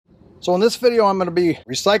So in this video I'm going to be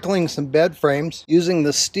recycling some bed frames using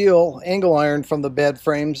the steel angle iron from the bed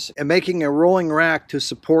frames and making a rolling rack to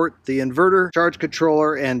support the inverter, charge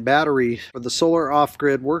controller, and battery for the solar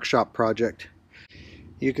off-grid workshop project.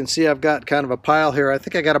 You can see I've got kind of a pile here. I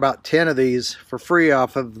think I got about 10 of these for free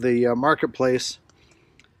off of the marketplace.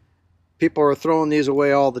 People are throwing these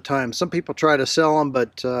away all the time. Some people try to sell them,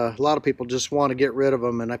 but a lot of people just want to get rid of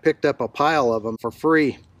them, and I picked up a pile of them for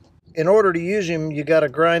free. In order to use them, you got to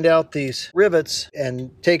grind out these rivets and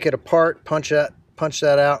take it apart, punch that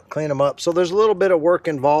out, clean them up. So there's a little bit of work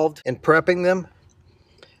involved in prepping them,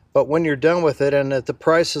 but when you're done with it, and at the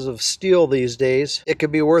prices of steel these days, it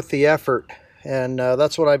could be worth the effort. And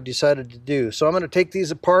that's what I've decided to do. So I'm going to take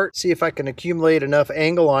these apart, see if I can accumulate enough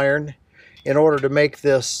angle iron in order to make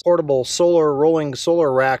this portable rolling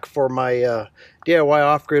solar rack for my DIY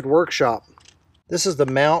off-grid workshop. This is the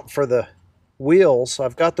mount for the wheels.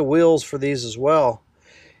 I've got the wheels for these as well.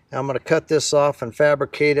 Now I'm going to cut this off and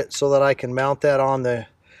fabricate it so that I can mount that on the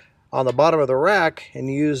bottom of the rack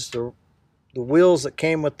and use the wheels that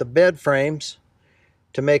came with the bed frames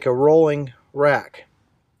to make a rolling rack.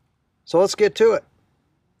 So let's get to it.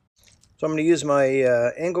 So I'm going to use my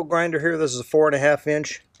angle grinder here. This is a 4.5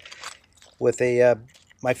 inch with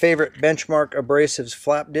my favorite Benchmark Abrasives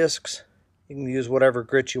flap discs. You can use whatever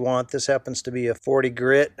grit you want. This happens to be a 40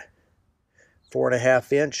 grit,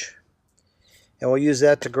 4.5 inch. And we'll use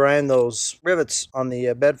that to grind those rivets on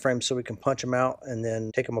the bed frame so we can punch them out and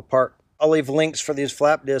then take them apart. I'll leave links for these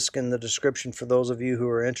flap discs in the description for those of you who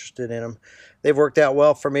are interested in them. They've worked out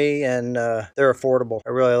well for me, and they're affordable. I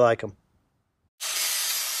really like them.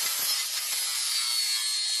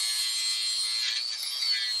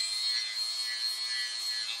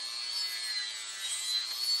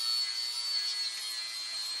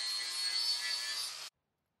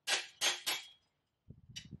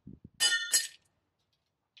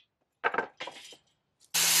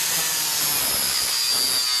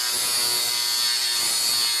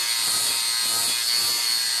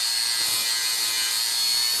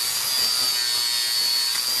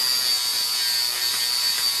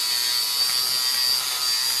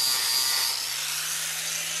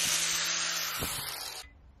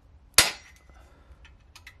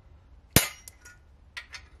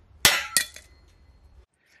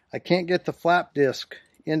 I can't get the flap disc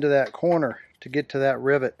into that corner to get to that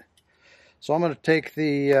rivet. So I'm going to take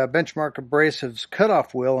the Benchmark Abrasives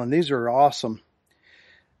cutoff wheel, and these are awesome.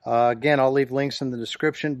 Again, I'll leave links in the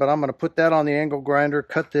description, but I'm going to put that on the angle grinder,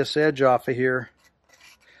 cut this edge off of here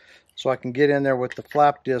so I can get in there with the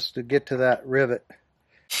flap disc to get to that rivet.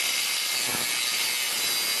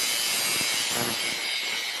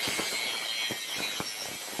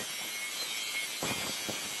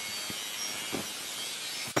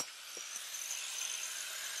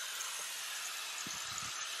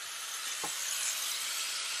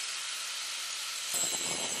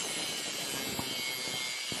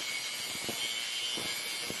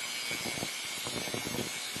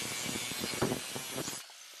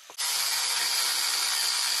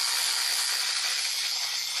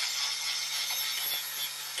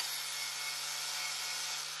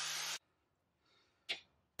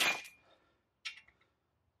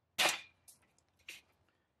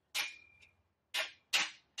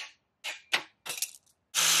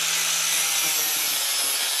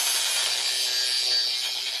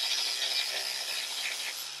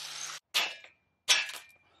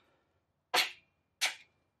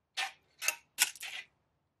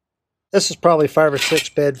 This is probably 5 or 6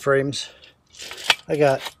 bed frames. I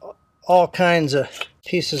got all kinds of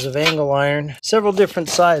pieces of angle iron, several different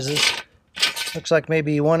sizes. Looks like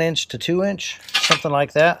maybe 1 inch to 2 inch, something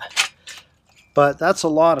like that. But that's a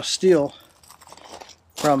lot of steel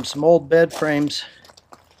from some old bed frames.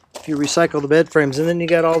 If you recycle the bed frames, and then you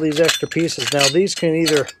got all these extra pieces. Now these can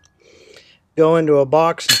either go into a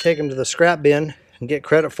box and take them to the scrap bin and get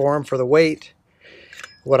credit for them for the weight.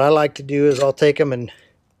 What I like to do is I'll take them and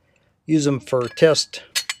use them for test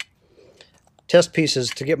pieces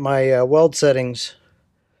to get my weld settings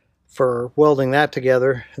for welding that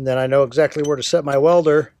together, and then I know exactly where to set my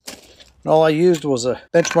welder. And all I used was a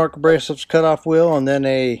Benchmark Abrasives cutoff wheel and then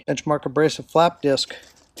a Benchmark Abrasive flap disc.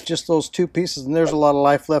 Just those 2 pieces, and there's a lot of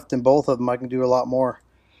life left in both of them. I can do a lot more.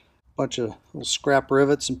 Bunch of little scrap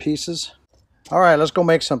rivets and pieces. Alright, let's go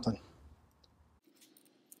make something.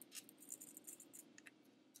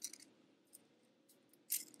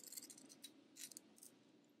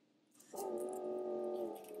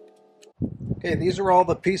 Okay, these are all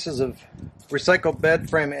the pieces of recycled bed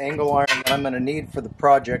frame angle iron that I'm going to need for the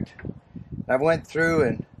project. I went through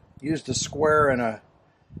and used a square and a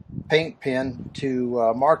paint pen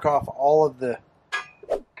to mark off all of the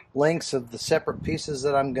lengths of the separate pieces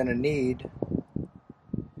that I'm going to need.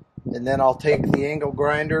 And then I'll take the angle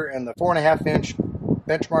grinder and the 4.5 inch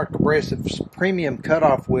Benchmark Abrasives premium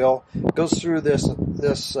cutoff wheel, goes through this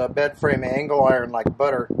bed frame angle iron like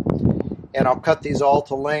butter, and I'll cut these all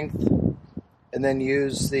to length, and then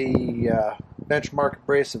use the Benchmark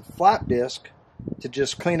Abrasive flat disc to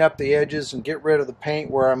just clean up the edges and get rid of the paint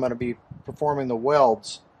where I'm going to be performing the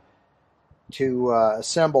welds to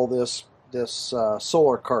assemble this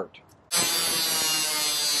solar cart.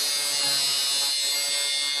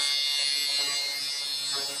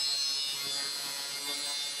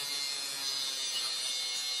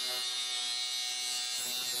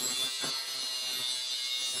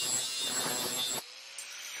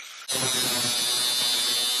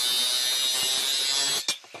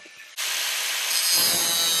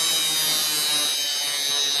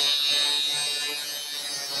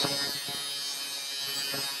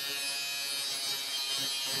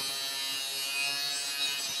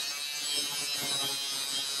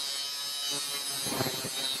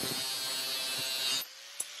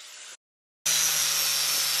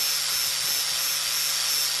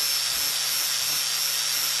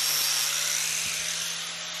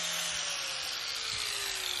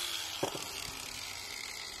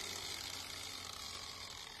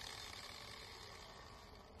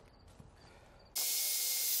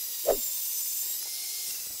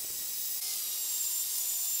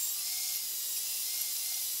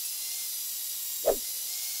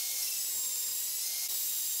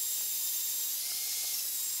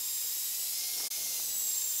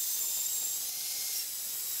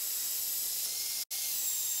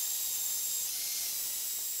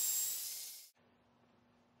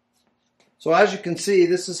 So as you can see,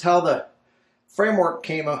 this is how the framework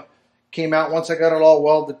came out once I got it all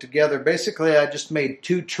welded together. Basically, I just made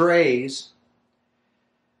 2 trays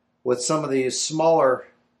with some of these smaller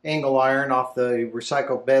angle iron off the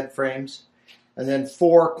recycled bed frames, and then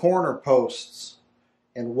 4 corner posts,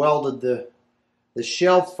 and welded the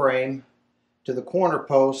shelf frame to the corner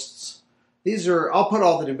posts. These are, I'll put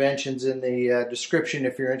all the dimensions in the description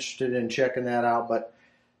if you're interested in checking that out, but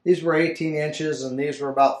these were 18 inches and these were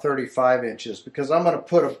about 35 inches because I'm going to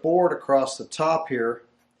put a board across the top here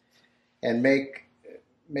and make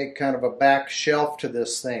kind of a back shelf to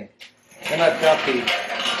this thing. Then I've got the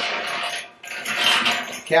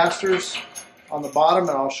casters on the bottom,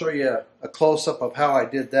 and I'll show you a close-up of how I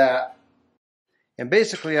did that. And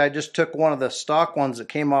basically I just took one of the stock ones that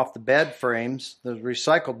came off the bed frames, the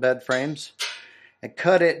recycled bed frames, and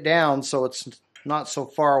cut it down so it's not so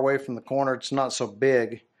far away from the corner, it's not so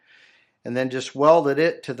big. And then just welded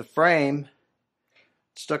it to the frame,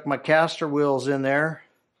 stuck my caster wheels in there,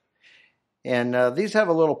 and these have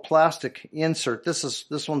a little plastic insert.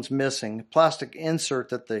 This one's missing, plastic insert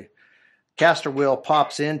that the caster wheel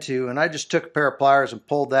pops into, and I just took a pair of pliers and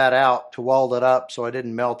pulled that out to weld it up so I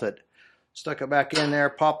didn't melt it. Stuck it back in there,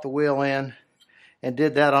 popped the wheel in, and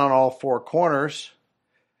did that on all 4 corners,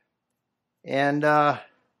 and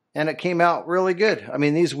it came out really good. I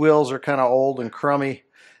mean, these wheels are kind of old and crummy,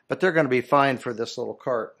 but they're going to be fine for this little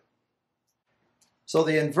cart. So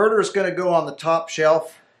the inverter is going to go on the top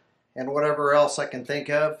shelf, and whatever else I can think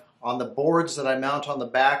of on the boards that I mount on the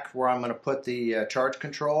back where I'm going to put the charge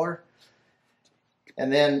controller.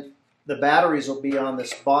 And then the batteries will be on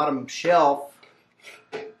this bottom shelf,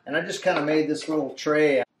 and I just kind of made this little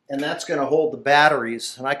tray, and that's going to hold the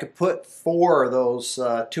batteries. And I could put 4 of those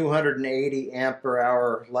 280 ampere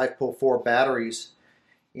hour LifePo 4 batteries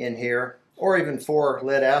in here, or even 4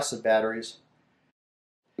 lead acid batteries.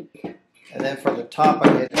 And then for the top,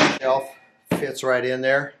 I made the shelf, fits right in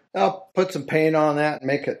there. I'll put some paint on that and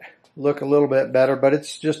make it look a little bit better, but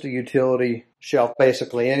it's just a utility shelf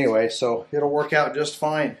basically anyway, so it'll work out just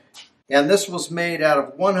fine. And this was made out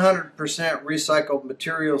of 100% recycled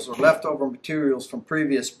materials or leftover materials from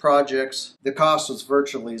previous projects. The cost was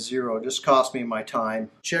virtually zero. It just cost me my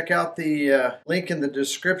time. Check out the link in the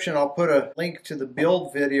description. I'll put a link to the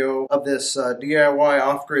build video of this DIY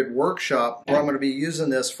off-grid workshop where I'm going to be using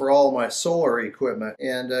this for all of my solar equipment.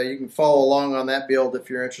 And you can follow along on that build if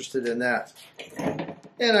you're interested in that.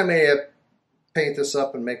 And I may paint this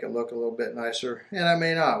up and make it look a little bit nicer, and I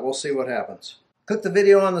may not. We'll see what happens. Click the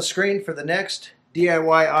video on the screen for the next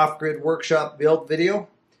DIY off-grid workshop build video,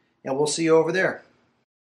 and we'll see you over there.